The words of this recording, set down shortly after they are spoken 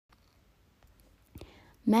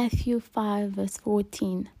Matthew 5 verse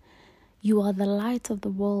 14. You are the light of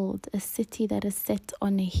the world. A city that is set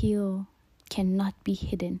on a hill cannot be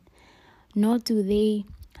hidden. Nor do they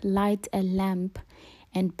light a lamp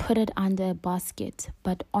and put it under a basket,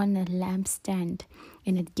 but on a lampstand,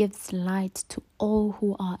 and it gives light to all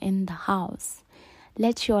who are in the house.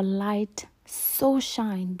 Let your light so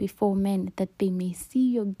shine before men that they may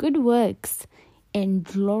see your good works and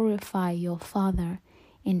glorify your Father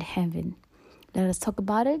in heaven. Let us talk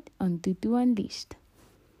about it on Tutu Unleashed.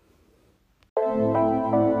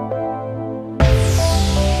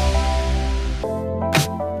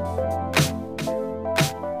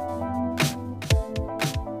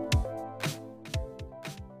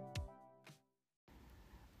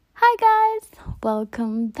 Hi guys,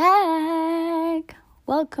 welcome back.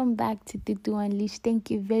 Welcome back to Tutu Unleashed. Thank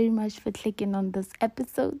you very much for clicking on this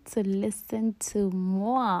episode to listen to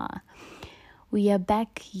more. We are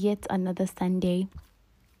back yet another Sunday.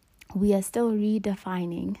 We are still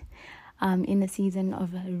redefining in a season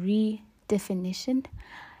of redefinition.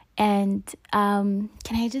 And can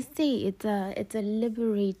I just say it's a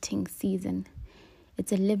liberating season.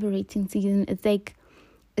 It's a liberating season. It's like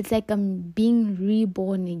I'm being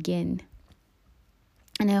reborn again.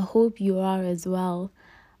 And I hope you are as well,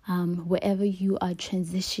 wherever you are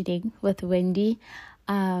transitioning with Wendy.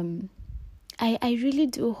 I really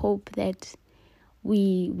do hope that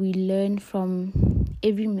we learn from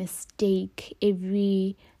every mistake,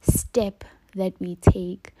 every step that we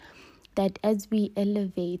take, that as we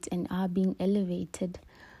elevate and are being elevated,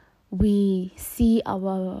 we see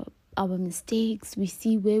our mistakes, we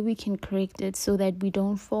see where we can correct it so that we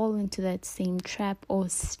don't fall into that same trap or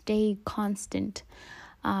stay constant.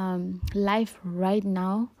 Life right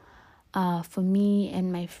now, for me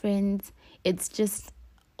and my friends, it's just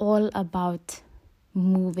all about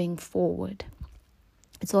moving forward.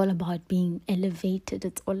 It's all about being elevated.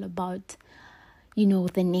 It's all about,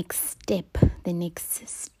 the next step, the next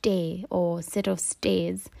stay or set of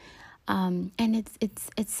stairs. And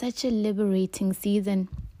it's such a liberating season.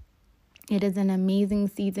 It is an amazing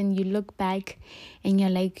season. You look back and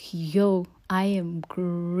you're like, I am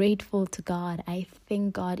grateful to God. I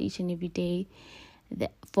thank God each and every day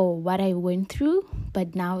for what I went through.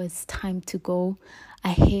 But now it's time to go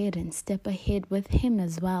ahead and step ahead with Him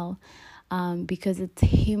as well. Because it's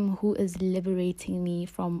Him who is liberating me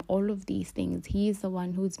from all of these things. He is the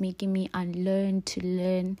one who's making me unlearn to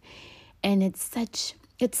learn. And it's such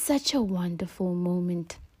a wonderful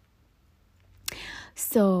moment.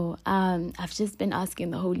 So I've just been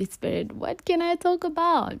asking the Holy Spirit, what can I talk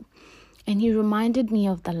about? And He reminded me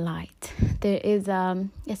of the light. There is a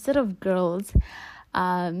set of girls,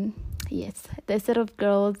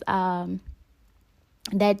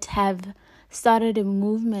 that have started a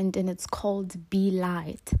movement, and it's called Be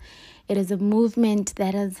Light. It is a movement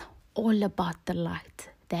that is all about the light,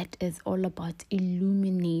 that is all about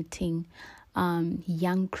illuminating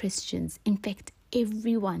young Christians, in fact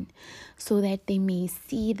everyone, so that they may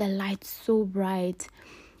see the light so bright.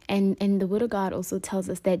 And the Word of God also tells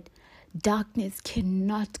us that darkness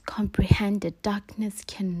cannot comprehend it, darkness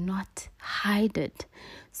cannot hide it.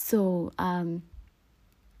 So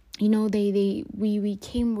we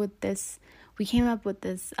came up with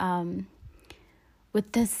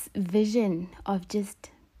this vision of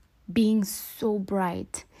just being so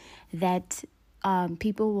bright that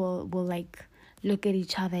people will like look at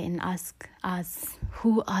each other and ask us,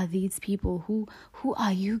 who are these people? Who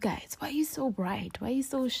are you guys? Why are you so bright? Why are you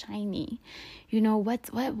so shiny?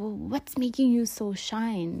 What's making you so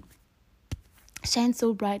shine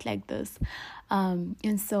so bright like this?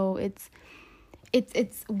 And so it's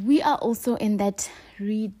we are also in that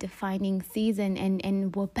redefining season,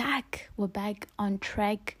 and we're back on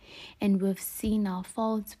track, and we've seen our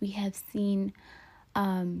faults. We have seen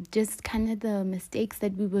just kind of the mistakes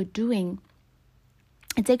that we were doing.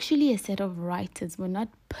 It's actually a set of writers. We're not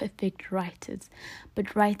perfect writers,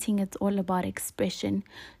 but writing, it's all about expression.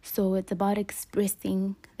 So it's about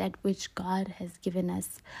expressing that which God has given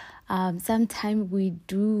us. Sometimes we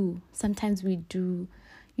do,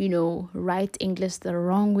 write English the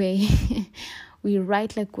wrong way. We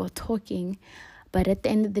write like we're talking, but at the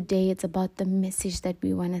end of the day, it's about the message that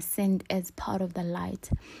we want to send as part of the light.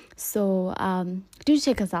 So do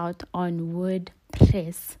check us out on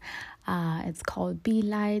WordPress. It's called Be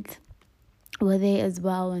Light. We're there as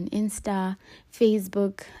well on Insta,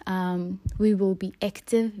 Facebook. We will be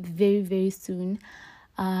active very, very soon.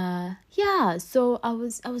 So I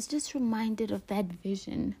was just reminded of that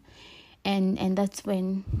vision, and that's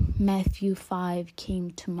when Matthew 5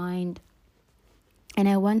 came to mind. And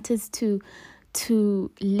I want us to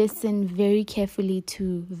to listen very carefully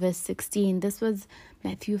to verse 16. This was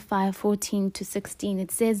Matthew 5:14-16. It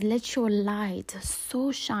says, "Let your light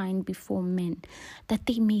so shine before men that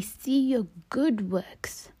they may see your good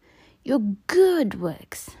works,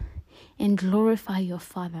 and glorify your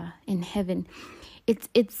Father in heaven." It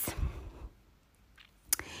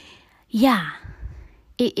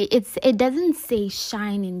doesn't say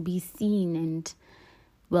shine and be seen and,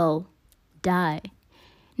 well, die.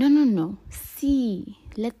 No. See,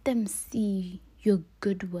 let them see your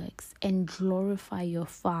good works and glorify your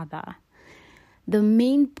Father. The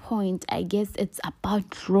main point, I guess, it's about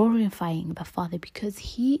glorifying the Father, because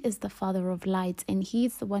He is the Father of lights and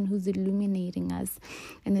He's the one who's illuminating us.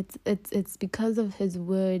 And it's because of His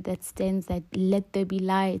word that stands that let there be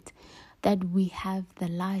light, that we have the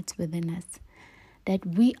light within us, that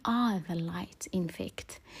we are the light, in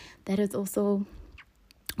fact. That is also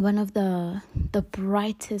one of the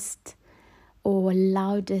brightest or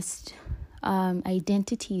loudest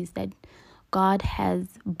identities that God has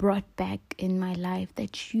brought back in my life,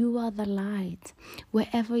 that you are the light.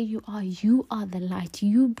 Wherever you are the light.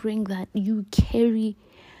 You bring that, you carry,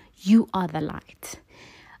 you are the light.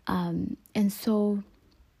 And so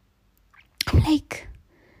I'm like,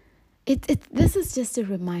 this is just a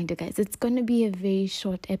reminder, guys. It's going to be a very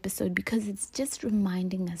short episode because it's just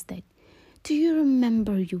reminding us that, do you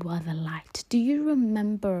remember you are the light? Do you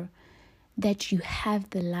remember that you have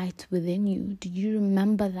the light within you? Do you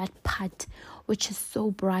remember that part which is so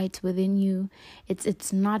bright within you?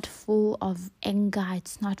 It's not full of anger.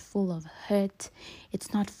 It's not full of hurt.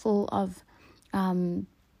 It's not full of, not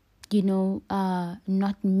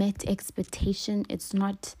met expectation. It's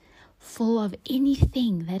not full of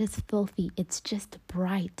anything that is filthy. It's just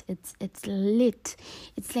bright. It's lit.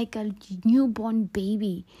 It's like a newborn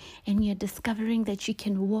baby, and you're discovering that you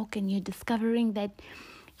can walk, and you're discovering that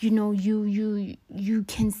you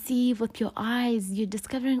can see with your eyes. You're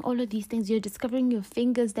discovering all of these things. You're discovering your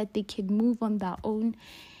fingers that they can move on their own,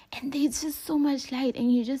 and there's just so much light,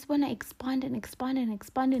 and you just want to expand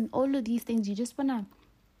and all of these things. You just want to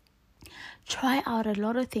try out a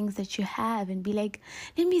lot of things that you have and be like,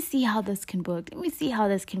 let me see how this can work. Do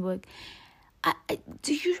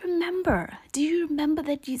you remember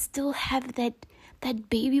that you still have that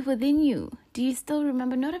baby within you? Do you still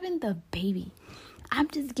remember? Not even the baby. I'm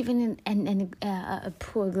just giving a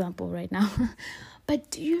poor example right now. But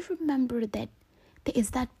do you remember that there is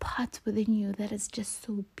that part within you that is just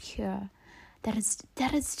so pure, that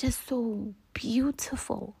is just so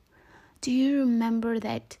beautiful? Do you remember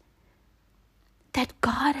that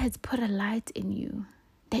God has put a light in you,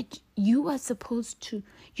 that you're not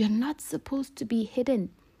supposed to be hidden?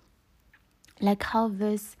 Like how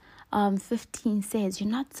verse 15 says, you're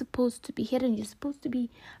not supposed to be hidden. You're supposed to be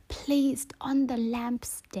placed on the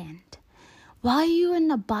lampstand. Why are you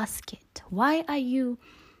in a basket? Why are you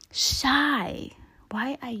shy?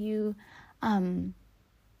 Why are you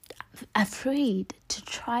afraid to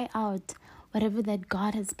try out whatever that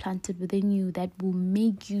God has planted within you that will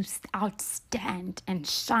make you outstand and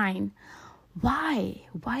shine? Why?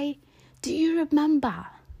 Do you remember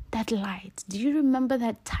that light? Do you remember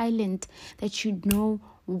that talent that you know,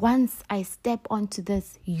 once I step onto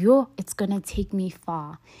this, it's going to take me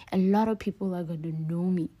far. A lot of people are going to know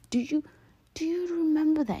me. Do you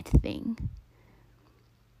remember that thing?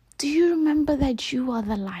 Do you remember that you are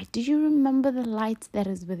the light? Do you remember the light that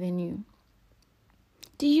is within you?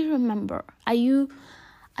 Do you remember? Are you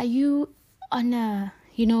on a,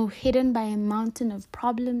 hidden by a mountain of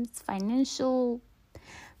problems, financial,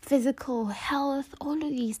 physical, health, all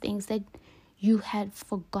of these things, that you had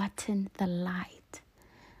forgotten the light?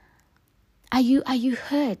 Are you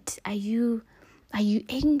hurt? Are you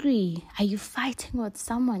angry? Are you fighting with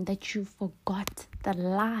someone that you forgot the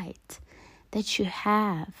light that you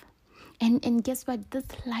have? And guess what? This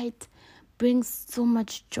light brings so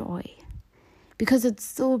much joy. Because it's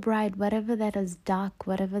so bright, whatever that is dark,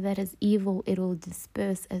 whatever that is evil, it will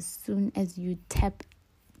disperse as soon as you tap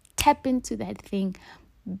into that thing.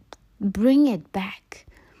 Bring it back.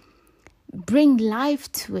 Bring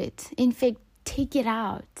life to it. In fact, take it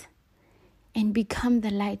out and become the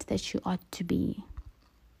light that you ought to be.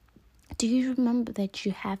 Do you remember that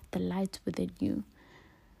you have the light within you?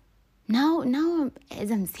 Now,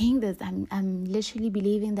 as I'm saying this, I'm literally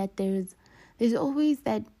believing that there's always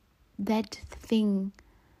that thing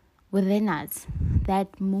within us,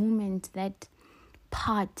 that moment, that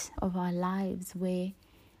part of our lives where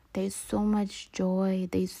there's so much joy,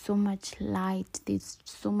 there's so much light, there's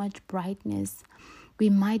so much brightness. We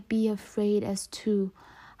might be afraid as to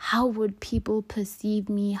How would people perceive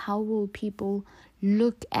me? How will people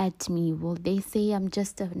look at me? Will they say I'm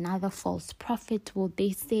just another false prophet? Will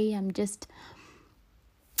they say I'm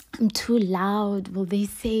too loud? Will they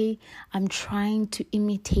say I'm trying to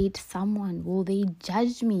imitate someone? Will they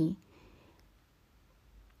judge me?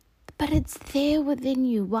 But it's there within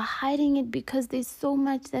you. We're hiding it because there's so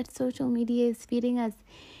much that social media is feeding us.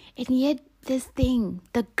 And yet this thing,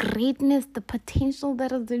 the greatness, the potential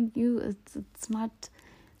that is in you, it's not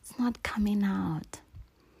coming out.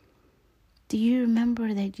 Do you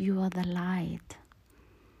remember that you are the light?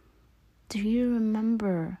 Do you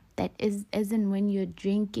remember that as in when you're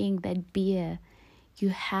drinking that beer, you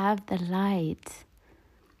have the light?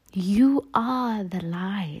 You are the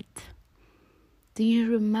light. Do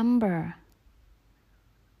you remember?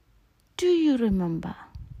 Do you remember?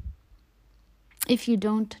 If you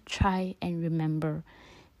don't, try and remember,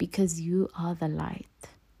 because you are the light.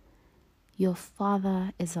 Your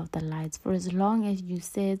Father is of the lights. For as long as you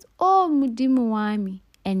says, "Oh, Mudimu wami,"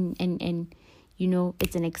 and you know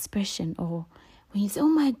it's an expression, or when you say, "Oh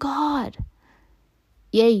my God,"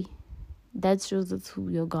 yay, that shows us who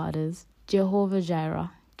your God is. Jehovah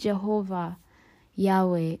Jireh, Jehovah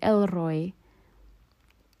Yahweh, El Roi.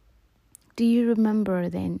 Do you remember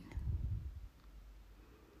then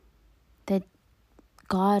that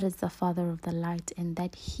God is the Father of the light, and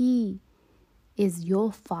that He is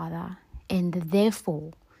your Father, and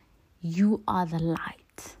therefore you are the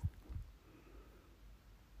light?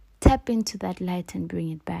 Tap into that light and bring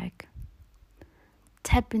it back.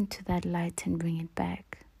 Tap into that light and bring it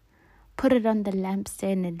back. Put it on the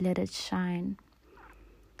lampstand and let it shine.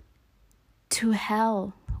 To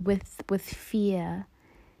hell with fear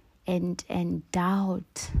and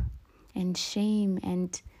doubt and shame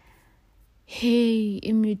and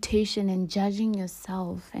imitation and judging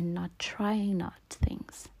yourself and not trying out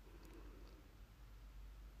things.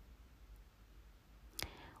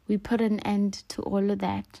 We put an end to all of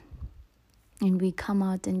that, and we come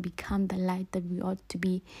out and become the light that we ought to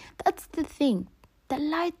be. That's the thing. The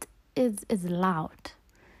light is loud.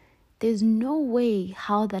 There's no way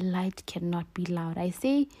how the light cannot be loud. I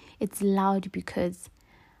say it's loud because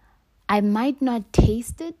I might not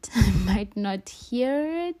taste it, I might not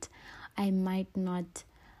hear it, I might not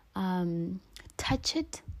touch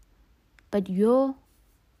it, but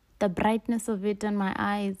the brightness of it in my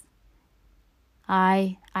eyes,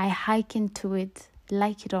 I hearken to it,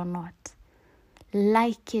 like it or not.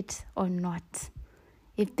 Like it or not.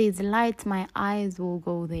 If there's light, my eyes will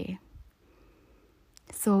go there.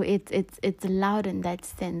 So it's loud in that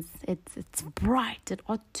sense. It's bright. It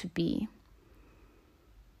ought to be.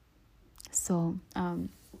 So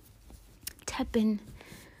tap in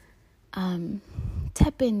and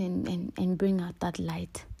bring out that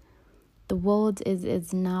light. The world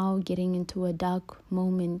is now getting into a dark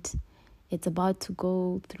moment. It's about to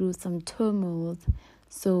go through some turmoil.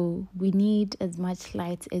 So we need as much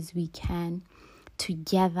light as we can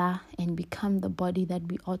together and become the body that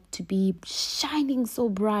we ought to be, shining so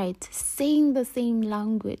bright, saying the same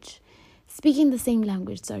language, speaking the same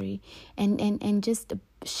language, and just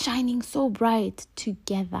shining so bright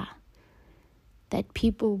together that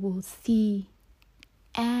people will see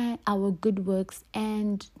our good works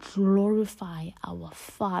and glorify our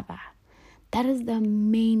Father. That is the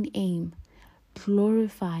main aim.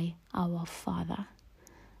 Glorify our Father,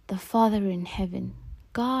 the Father in heaven,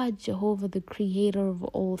 God, Jehovah, the creator of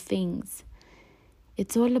all things.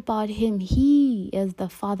 It's all about Him. He is the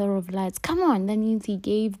Father of lights. Come on, that means He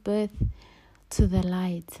gave birth to the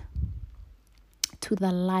light,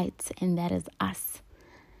 and that is us.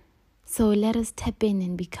 So let us tap in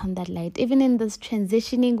and become that light. Even in this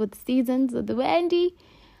transitioning with seasons of the Wendy,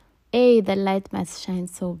 the light must shine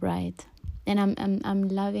so bright. And I'm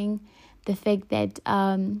loving the fact that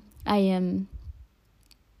I am,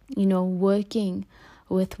 working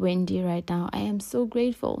with Wendy right now. I am so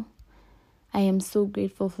grateful. I am so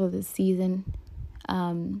grateful for this season.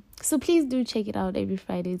 So please do check it out every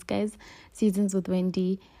Fridays, guys. Seasons with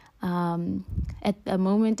Wendy. At the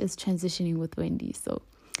moment is transitioning with Wendy. So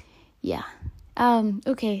yeah.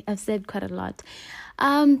 Okay, I've said quite a lot.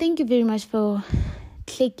 Thank you very much for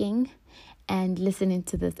clicking and listening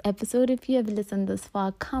to this episode. If you have listened this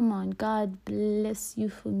far, come on, God bless you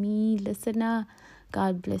for me, listener.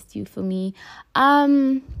 God bless you for me.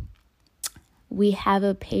 We have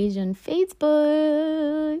a page on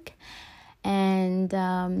Facebook, and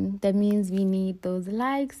that means we need those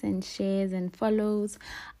likes and shares and follows.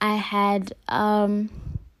 I had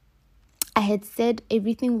said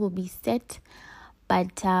everything will be set,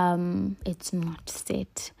 but it's not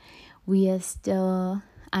set. We are still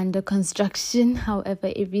under construction.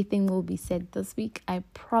 However, everything will be said this week, I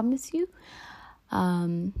promise you.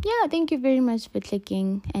 Thank you very much for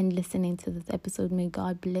clicking and listening to this episode. May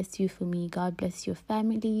God bless you for me. God bless your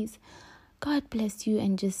families. God bless you,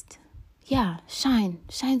 and just, shine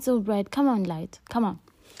so bright. Come on, light. Come on.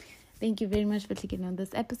 Thank you very much for clicking on this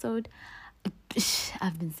episode.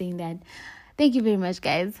 I've been saying that. Thank you very much,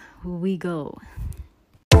 guys. We go.